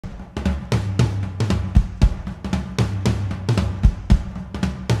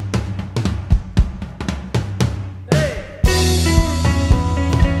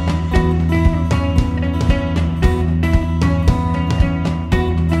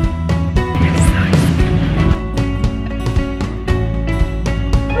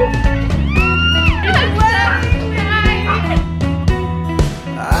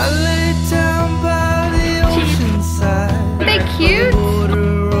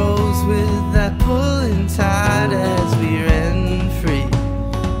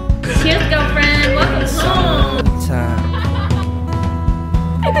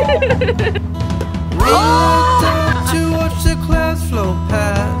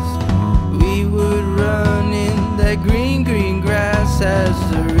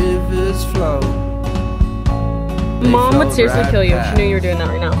just flow. Mom would seriously kill you if she knew you were doing that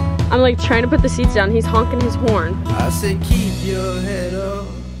right now. I'm like trying to put the seats down. He's honking his horn. I said keep your head up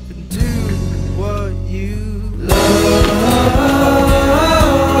and do what you love.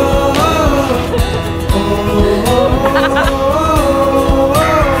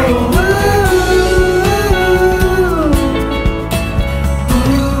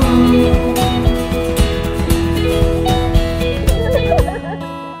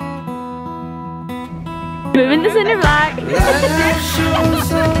 Moving the center black.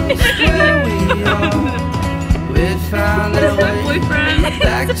 We'd found our way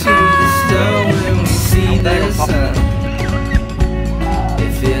back to the store when we see the sun.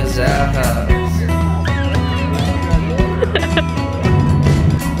 It fills our hearts.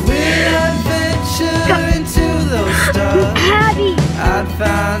 We'd adventure into those stars. I'd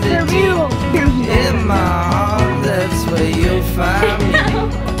find it deep in my heart. That's where you'll find me.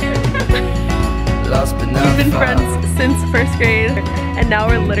 Lost but not We've been far. friends since 1st grade, and now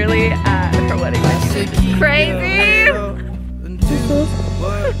we're literally at her wedding. Crazy!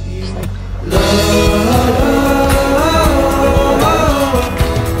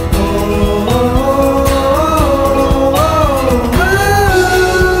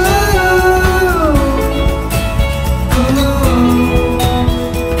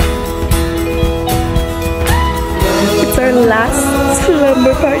 It's our last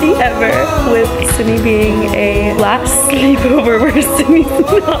slumber party ever, with Sydney being a last sleepover where Sydney's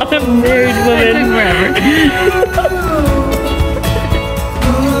not a married woman. It took forever.